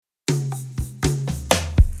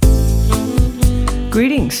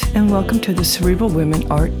Greetings and welcome to the Cerebral Women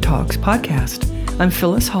Art Talks podcast. I'm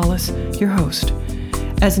Phyllis Hollis, your host.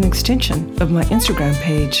 As an extension of my Instagram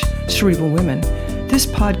page, Cerebral Women, this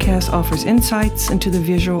podcast offers insights into the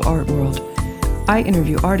visual art world. I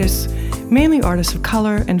interview artists, mainly artists of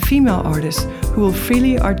color and female artists who will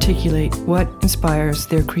freely articulate what inspires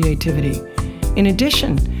their creativity. In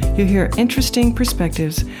addition, you'll hear interesting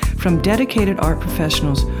perspectives from dedicated art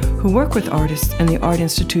professionals who work with artists and the art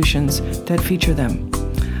institutions that feature them.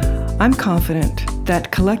 I'm confident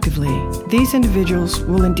that collectively, these individuals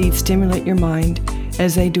will indeed stimulate your mind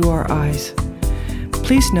as they do our eyes.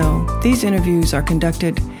 Please know these interviews are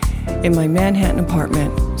conducted in my Manhattan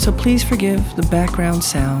apartment, so please forgive the background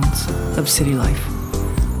sounds of city life.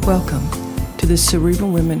 Welcome to the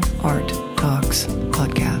Cerebral Women Art Talks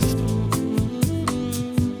podcast.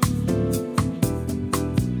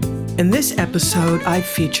 In this episode, I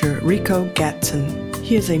feature Rico Gatson.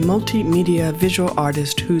 He is a multimedia visual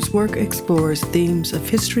artist whose work explores themes of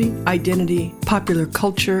history, identity, popular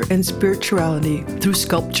culture, and spirituality through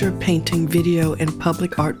sculpture, painting, video, and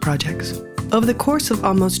public art projects. Over the course of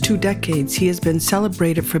almost 2 decades, he has been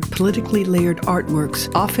celebrated for politically layered artworks,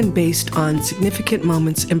 often based on significant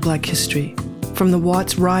moments in Black history. From the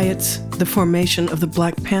Watts riots, the formation of the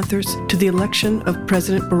Black Panthers, to the election of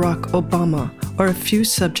President Barack Obama, are a few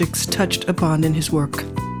subjects touched upon in his work.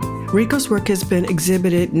 Rico's work has been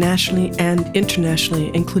exhibited nationally and internationally,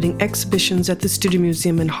 including exhibitions at the Studio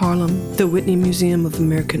Museum in Harlem, the Whitney Museum of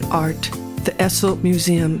American Art, the Esso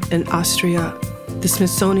Museum in Austria, the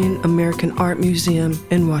Smithsonian American Art Museum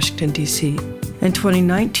in Washington, D.C. In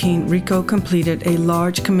 2019, Rico completed a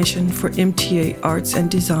large commission for MTA Arts and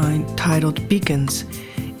Design titled Beacons,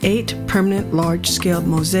 8 permanent large-scale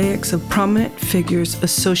mosaics of prominent figures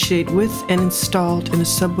associated with and installed in a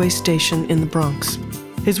subway station in the Bronx.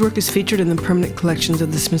 His work is featured in the permanent collections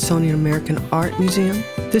of the Smithsonian American Art Museum,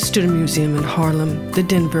 the Studio Museum in Harlem, the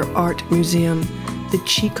Denver Art Museum, the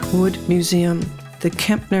Cheekwood Museum, the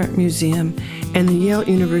Kempner Museum, and the Yale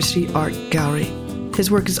University Art Gallery. His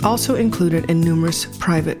work is also included in numerous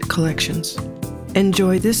private collections.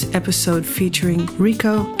 Enjoy this episode featuring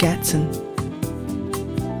Rico Gatson.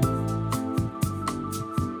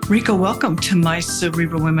 Rico, welcome to my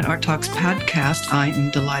Cerebral Women Art Talks podcast. I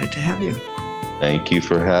am delighted to have you. Thank you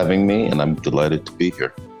for having me, and I'm delighted to be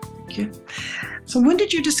here. Thank you. So when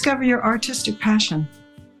did you discover your artistic passion?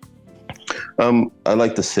 I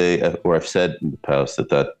like to say, or I've said in the past,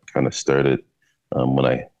 that kind of started when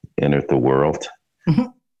I entered the world. Mm-hmm.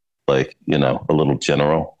 A little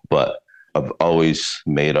general, but I've always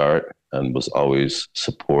made art and was always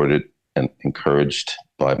supported and encouraged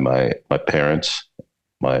by my parents,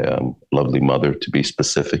 my lovely mother, to be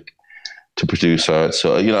specific, to produce art.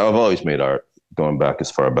 So, I've always made art going back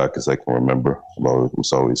as far back as I can remember. I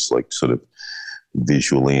was always sort of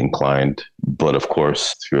visually inclined. But of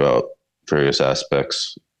course, throughout various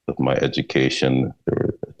aspects of my education, there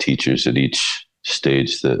were teachers at each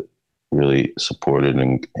stage that really supported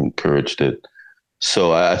and encouraged it.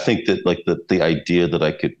 So I think that the idea that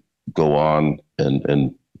I could go on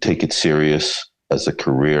and take it serious as a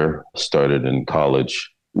career started in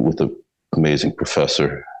college with an amazing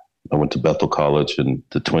professor. I went to Bethel College in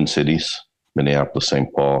the Twin Cities, Minneapolis,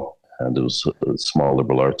 St. Paul, and it was a small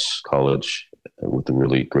liberal arts college with a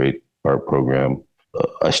really great art program.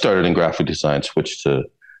 I started in graphic design, switched to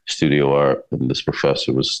studio art, and this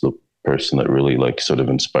professor was the person that really sort of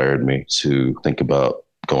inspired me to think about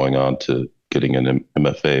going on to getting an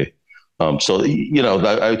MFA. So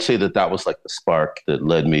I would say that was the spark that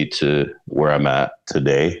led me to where I'm at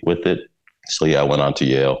today with it. So I went on to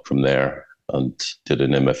Yale from there and did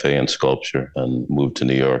an MFA in sculpture and moved to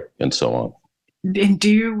New York and so on. And do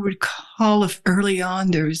you recall if early on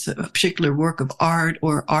there was a particular work of art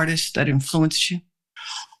or artist that influenced you?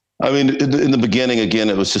 I mean, in the beginning, again,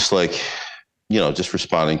 it was just just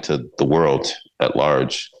responding to the world at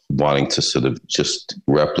large, wanting to sort of just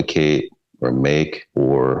replicate or make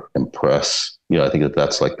or impress. I think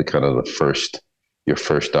that's the kind of your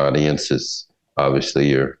first audience is obviously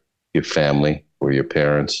your family or your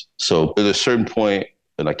parents. So at a certain point,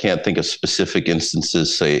 and I can't think of specific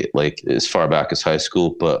instances, say as far back as high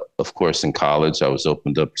school, but of course in college, I was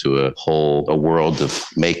opened up to a world of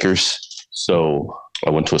makers. So I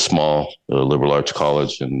went to a small liberal arts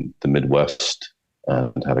college in the Midwest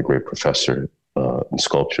and had a great professor in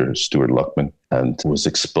sculpture, Stuart Luckman, and was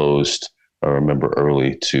exposed, I remember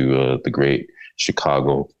early, to the great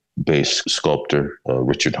Chicago-based sculptor,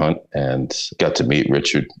 Richard Hunt, and got to meet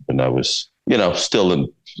Richard when I was, still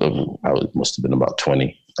I must have been about 20,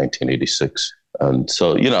 1986. And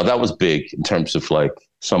so, that was big in terms of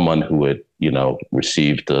someone who had,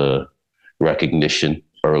 received recognition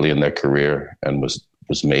early in their career and was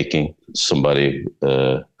making. Somebody,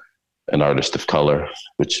 an artist of color,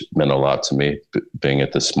 which meant a lot to me, being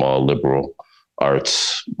at the small liberal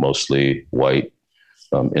arts, mostly white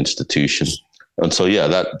institution. And so, yeah,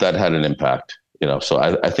 that had an impact, so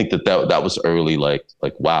I think that was early, like,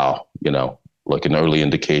 wow, like an early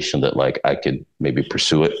indication that like I could maybe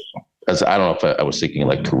pursue it. As I don't know if I was thinking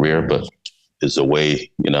like career, but as a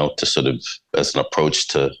way, to sort of as an approach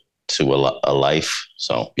to a life.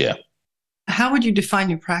 So, yeah. How would you define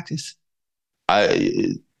your practice?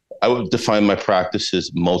 I would define my practice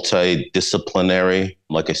as multidisciplinary.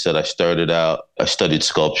 Like I said, I studied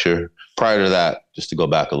sculpture. Prior to that, just to go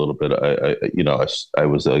back a little bit, I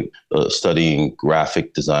was studying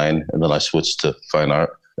graphic design, and then I switched to fine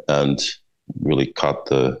art and really caught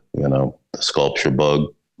the sculpture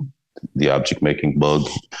bug, the object making bug.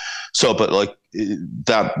 So, but like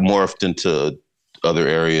that morphed into other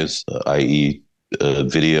areas, i.e.,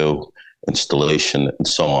 video, installation, and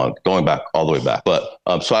so on, going back all the way back. But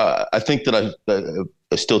so I think that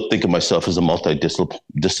I still think of myself as a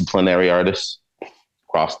multidisciplinary artist,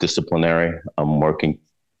 cross-disciplinary. I'm working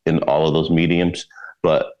in all of those mediums.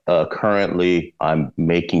 But currently, I'm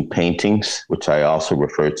making paintings, which I also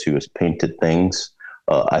refer to as painted things.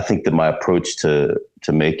 I think that my approach to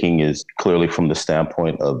making is clearly from the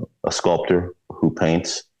standpoint of a sculptor who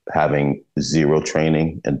paints, having zero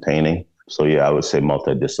training in painting. So yeah, I would say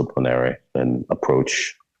multidisciplinary in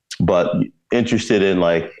approach, but interested in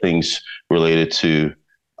like things related to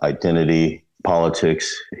identity,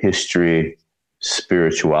 politics, history,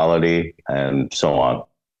 spirituality, and so on.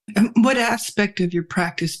 What aspect of your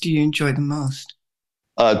practice do you enjoy the most?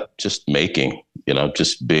 Just making,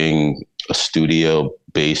 just being a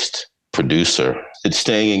studio-based producer. It's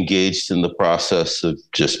staying engaged in the process of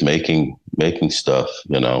just making stuff,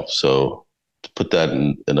 so to put that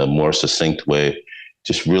in a more succinct way,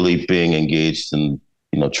 just really being engaged in,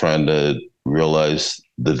 trying to realize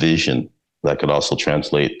the vision that could also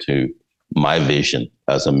translate to my vision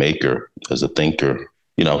as a maker, as a thinker.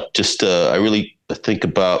 I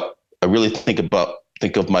really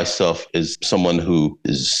think of myself as someone who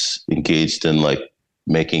is engaged in like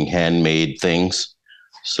making handmade things.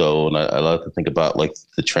 So, and I love to think about like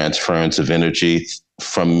the transference of energy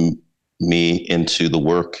from me into the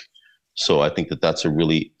work. So I think that that's a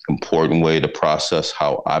really important way to process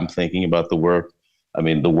how I'm thinking about the work. I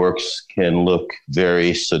mean, the works can look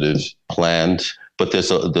very sort of planned, but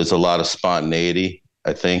there's a lot of spontaneity,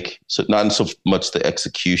 I think. So not so much the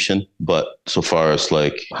execution, but so far as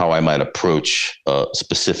like how I might approach a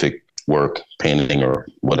specific work, painting or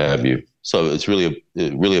what have you. So it's really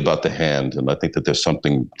about the hand. And I think that there's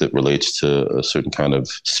something that relates to a certain kind of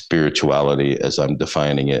spirituality as I'm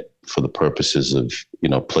defining it for the purposes of,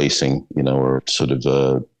 placing, or sort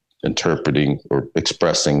of interpreting or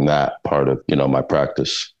expressing that part of, my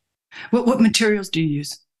practice. What materials do you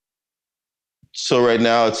use? So right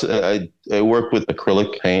now I work with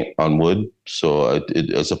acrylic paint on wood. So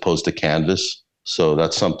as opposed to canvas. So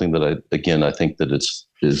that's something that I think that is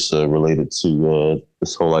related to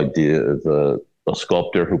this whole idea of a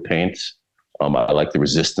sculptor who paints. I like the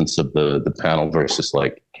resistance of the panel versus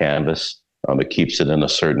like canvas. It keeps it in a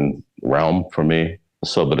certain realm for me.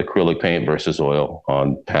 So, but acrylic paint versus oil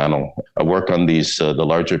on panel. I work on these, the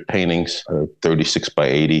larger paintings, 36 by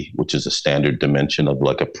 80, which is a standard dimension of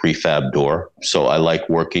like a prefab door. So I like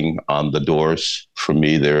working on the doors. For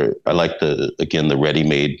me, I like the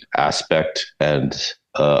ready-made aspect, and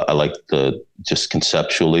I like just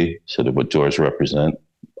conceptually sort of what doors represent.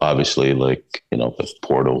 Obviously, like, the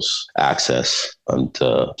portals, access, and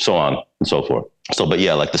so on and so forth. So, but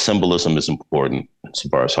yeah, like the symbolism is important as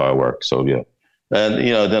far as how I work. So, yeah. And,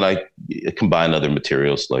 then I combine other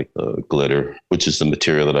materials like glitter, which is the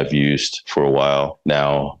material that I've used for a while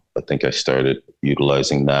now. I think I started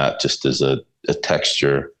utilizing that just as a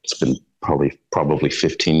texture. It's been probably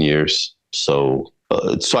 15 years. So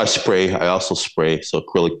I also spray, so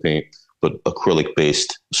acrylic paint, but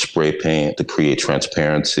acrylic-based spray paint to create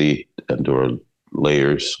transparency and or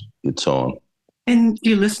layers and so on. And do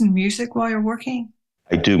you listen to music while you're working?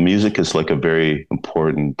 I do. Music is like a very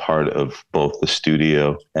important part of both the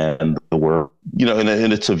studio and the work,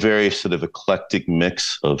 and it's a very sort of eclectic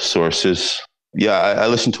mix of sources. Yeah, I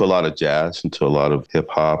listen to a lot of jazz and to a lot of hip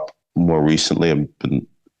hop. More recently, I've been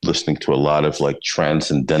listening to a lot of like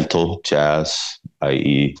transcendental jazz,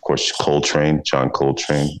 i.e., of course, Coltrane, John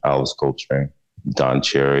Coltrane, Alice Coltrane, Don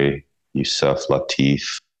Cherry, Yusef Lateef,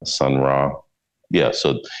 Sun Ra. Yeah,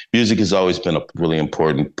 so music has always been a really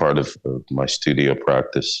important part of my studio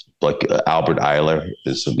practice. Like Albert Ayler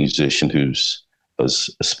is a musician who's has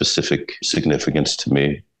a specific significance to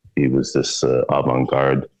me. He was this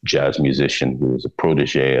avant-garde jazz musician who was a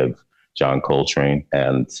protege of John Coltrane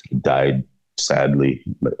and died sadly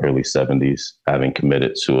in the early 70s, having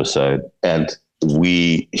committed suicide. And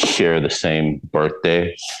we share the same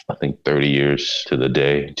birthday, I think 30 years to the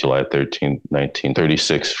day, July 13th,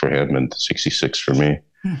 1936 for him and 66 for me.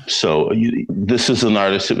 So this is an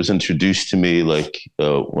artist that was introduced to me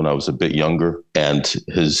when I was a bit younger, and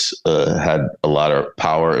has had a lot of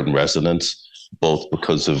power and resonance, both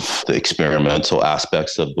because of the experimental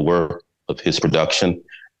aspects of the work, of his production,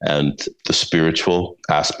 and the spiritual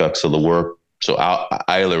aspects of the work. So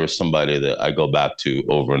Ayler is somebody that I go back to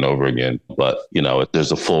over and over again. But,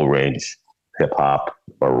 there's a full range, hip hop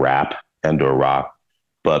or rap or rock.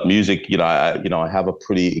 But music, I have a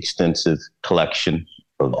pretty extensive collection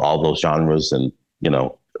of all those genres and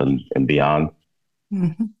beyond.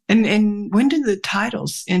 Mm-hmm. And when do the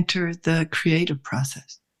titles enter the creative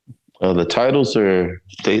process? The titles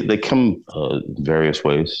they come various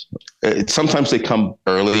ways. Sometimes they come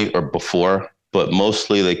early or before, but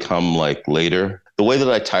mostly they come later. The way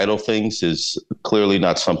that I title things is clearly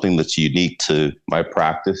not something that's unique to my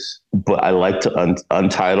practice, but I like to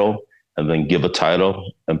untitle and then give a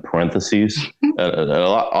title in parentheses.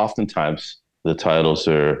 Oftentimes the titles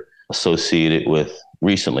are associated with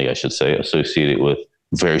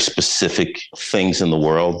very specific things in the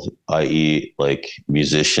world, i.e.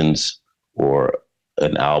 musicians or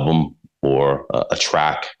an album or a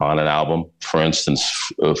track on an album. For instance,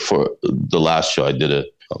 for the last show I did,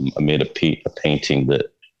 I made a painting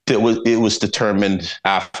that it was determined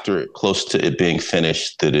after close to it being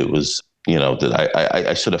finished that it was, that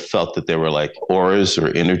I sort of felt that they were like auras or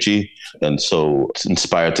energy. And so it's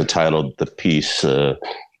inspired to title the piece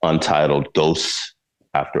Untitled Ghosts,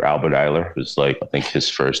 after Albert Ayler. It was I think his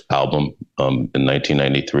first album in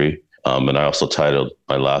 1993. And I also titled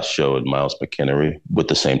my last show at Miles McInery with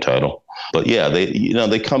the same title. But yeah,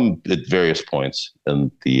 they come at various points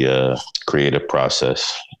in the creative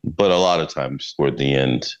process, but a lot of times toward the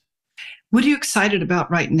end. What are you excited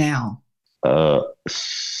about right now?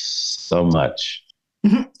 So much.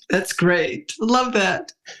 That's great. Love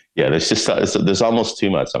that. Yeah, there's almost too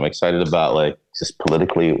much. I'm excited about just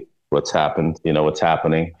politically what's happened, what's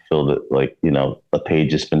happening. I feel that a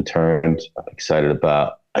page has been turned. I'm excited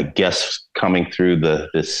about, I guess, coming through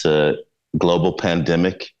this global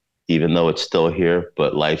pandemic, even though it's still here,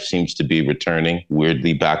 but life seems to be returning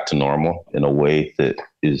weirdly back to normal in a way that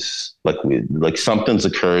is like something's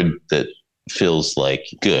occurred that feels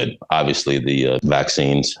good. Obviously, the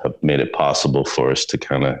vaccines have made it possible for us to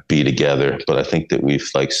kind of be together, but I think that we've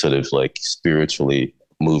spiritually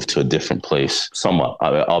moved to a different place somewhat,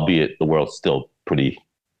 albeit the world's still pretty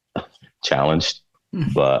challenged,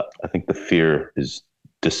 but I think the fear is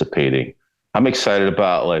dissipating. I'm excited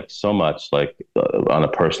about so much, on a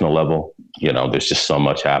personal level, there's just so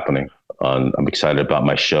much happening. I'm excited about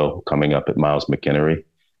my show coming up at Miles McInery,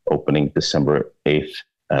 opening December 8th,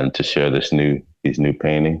 and to share these new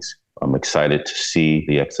paintings. I'm excited to see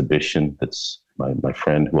the exhibition. That's my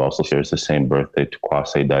friend who also shares the same birthday,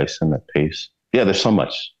 Kwasi Dyson at Pace. Yeah, there's so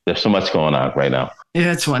much going on right now.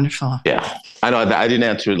 Yeah, it's wonderful. Yeah. I know I didn't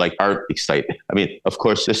answer art excitement. I mean, of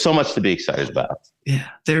course, there's so much to be excited about. Yeah,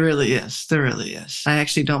 there really is. There really is. I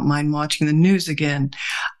actually don't mind watching the news again.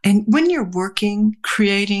 And when you're working,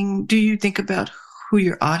 creating, do you think about who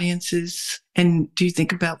your audience is? And do you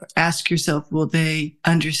ask yourself, will they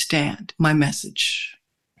understand my message?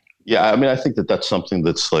 Yeah, I mean, I think that's something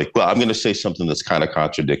that's I'm going to say something that's kind of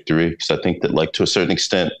contradictory, because I think that to a certain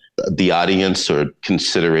extent, the audience or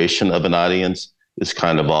consideration of an audience is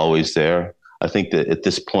kind of always there. I think that at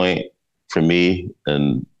this point for me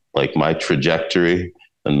and my trajectory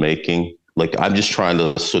and making, I'm just trying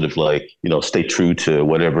to sort of stay true to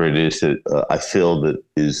whatever it is that I feel that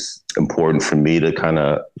is important for me to kind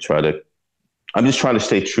of I'm just trying to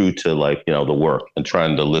stay true to the work and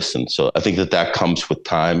trying to listen. So I think that comes with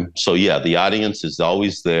time. So yeah, the audience is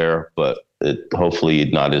always there, but hopefully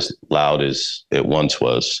not as loud as it once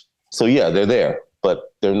was. So yeah, they're there,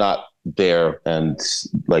 but they're not there and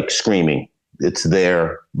screaming. It's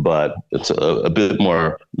there, but it's a bit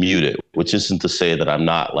more muted, which isn't to say that I'm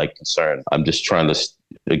not concerned. I'm just trying to,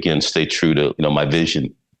 again, stay true to, my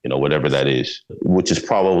vision, whatever that is, which is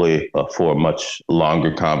probably for a much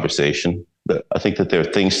longer conversation. But I think that there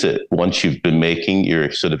are things that once you've been making,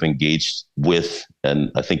 you're sort of engaged with.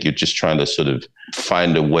 And I think you're just trying to sort of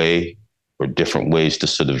find a way or different ways to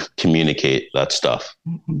sort of communicate that stuff.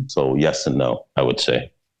 Mm-hmm. So yes and no, I would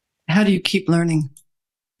say. How do you keep learning?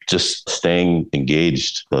 Just staying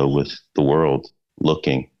engaged with the world,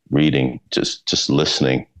 looking, reading, just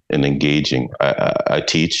listening. and engaging. I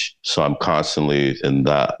teach, so I'm constantly in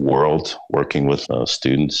that world working with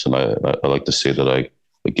students. And I like to say that I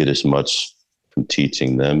get as much from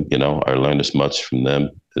teaching them. I learn as much from them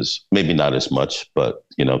as, maybe not as much, but,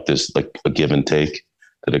 there's like a give and take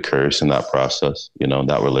that occurs in that process,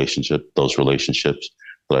 that relationship, those relationships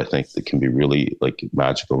that I think that can be really like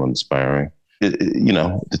magical and inspiring.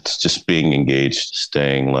 It's just being engaged,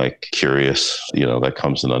 staying like curious, that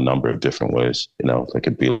comes in a number of different ways. It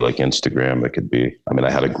could be like Instagram. It could be,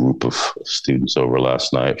 I had a group of students over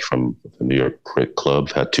last night from the New York Crit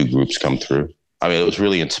Club, had 2 groups come through. It was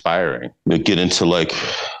really inspiring to get into like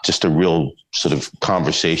just a real sort of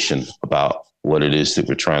conversation about what it is that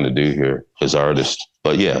we're trying to do here as artists.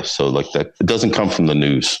 But yeah, so like that, it doesn't come from the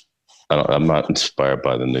news. I'm not inspired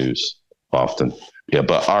by the news often. Yeah,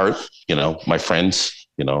 but art, my friends,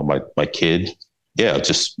 my kid, yeah,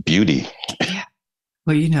 just beauty. Yeah.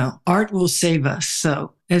 Well, art will save us.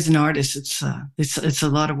 So as an artist, it's a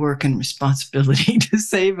lot of work and responsibility to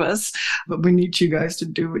save us, but we need you guys to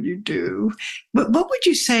do what you do. But what would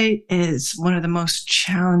you say is one of the most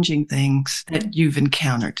challenging things that you've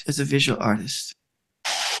encountered as a visual artist?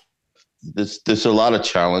 There's a lot of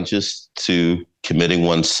challenges to committing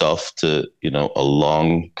oneself to, a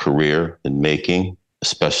long career in making,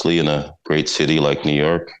 especially in a great city like New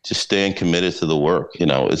York. Just staying committed to the work.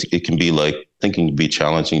 It can be like thinking to be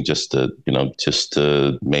challenging just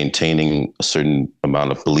to maintaining a certain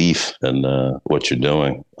amount of belief in what you're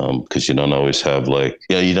doing. Because you don't always have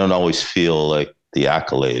you don't always feel like the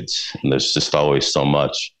accolades, and there's just always so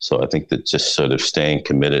much. So I think that just sort of staying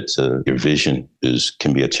committed to your vision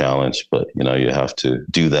can be a challenge, but you have to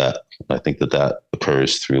do that. I think that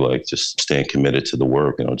occurs through like just staying committed to the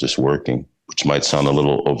work, just working, which might sound a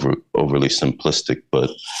little overly simplistic, but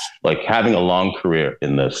like having a long career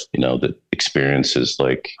in this, that experiences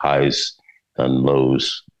like highs and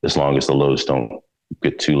lows, as long as the lows don't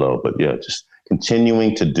get too low. But yeah, just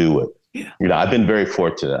continuing to do it. Yeah. I've been very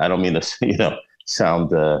fortunate. I don't mean to, sound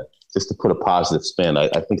just to put a positive spin. I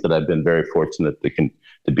think that I've been very fortunate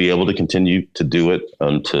to be able to continue to do it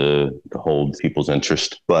and to hold people's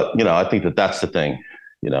interest. But, I think that that's the thing,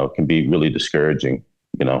 it can be really discouraging.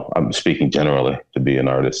 I'm speaking generally, to be an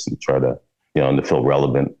artist and try to, and to feel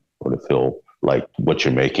relevant or to feel like what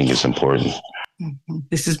you're making is important. Mm-hmm.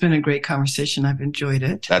 This has been a great conversation. I've enjoyed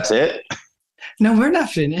it. That's it? No, we're not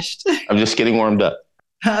finished. I'm just getting warmed up.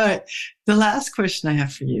 All right. The last question I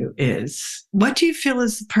have for you is, what do you feel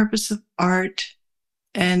is the purpose of art?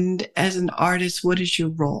 And as an artist, what is your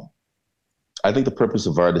role? I think the purpose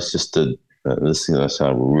of art is just to, this is going to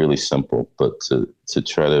sound really simple, but to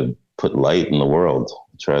try to put light in the world,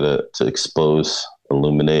 try to expose,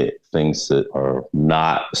 illuminate things that are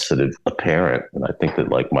not sort of apparent. And I think that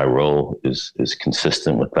like my role is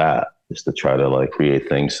consistent with that, is to try to like create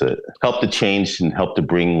things that help to change and help to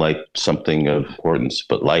bring like something of importance,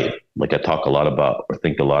 but light. Like I talk a lot about, or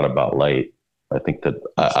think a lot about light. I think that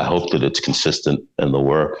I hope that it's consistent in the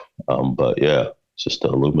work. But yeah, just to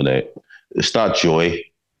illuminate. It's not joy.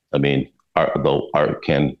 Though art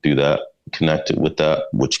can do that, connected with that,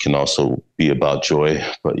 which can also be about joy.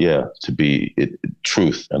 But yeah, to be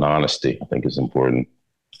truth and honesty, I think is important.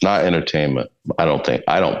 Not entertainment. I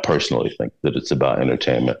don't personally think that it's about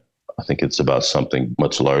entertainment. I think it's about something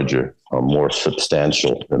much larger or more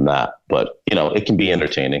substantial than that. But, it can be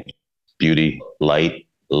entertaining. Beauty, light,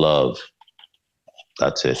 love.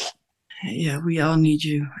 That's it. Yeah, we all need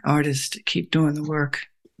you, artists, to keep doing the work.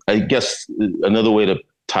 I guess another way to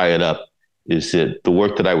tie it up is that the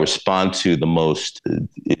work that I respond to the most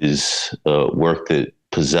is work that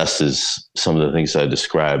possesses some of the things I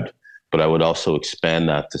described. But I would also expand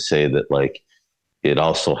that to say that like it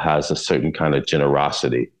also has a certain kind of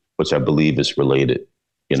generosity, which I believe is related,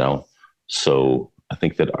 So I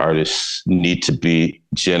think that artists need to be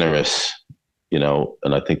generous,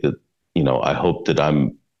 and I think that, I hope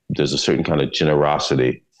that there's a certain kind of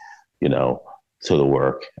generosity, to the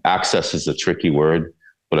work. Access is a tricky word,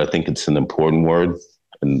 but I think it's an important word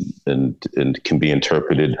and can be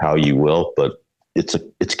interpreted how you will, but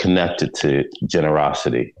it's connected to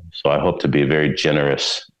generosity. So I hope to be very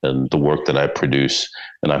generous in the work that I produce.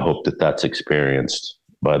 And I hope that that's experienced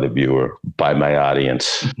by the viewer, by my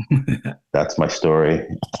audience. That's my story,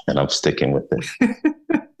 and I'm sticking with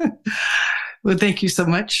it. Well, thank you so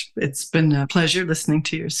much. It's been a pleasure listening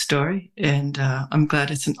to your story, and I'm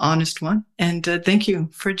glad it's an honest one. And thank you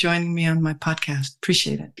for joining me on my podcast.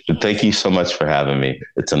 Appreciate it. Thank you so much for having me.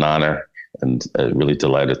 It's an honor, and really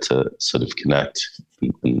delighted to sort of connect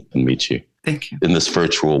and meet you. Thank you. In this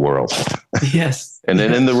virtual world. Yes. And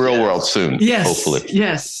then in the real world soon, yes. Hopefully.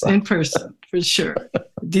 Yes, in person, for sure.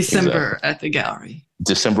 December at the gallery.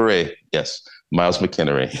 December 8th. Yes. Miles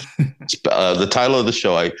McKinney. The title of the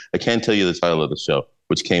show, I can't tell you the title of the show,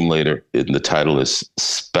 which came later. The title is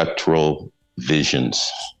Spectral Visions.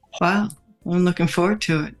 Wow. I'm looking forward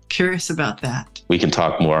to it. Curious about that. We can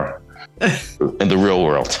talk more in the real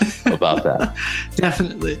world about that.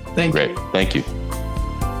 Definitely. Thank you. Great. Thank you.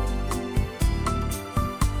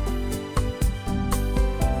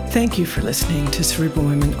 Thank you for listening to Cerebral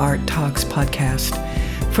Women Art Talks podcast.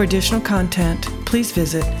 For additional content, please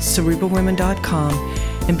visit cerebralwomen.com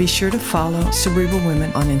and be sure to follow Cerebral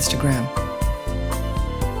Women on Instagram.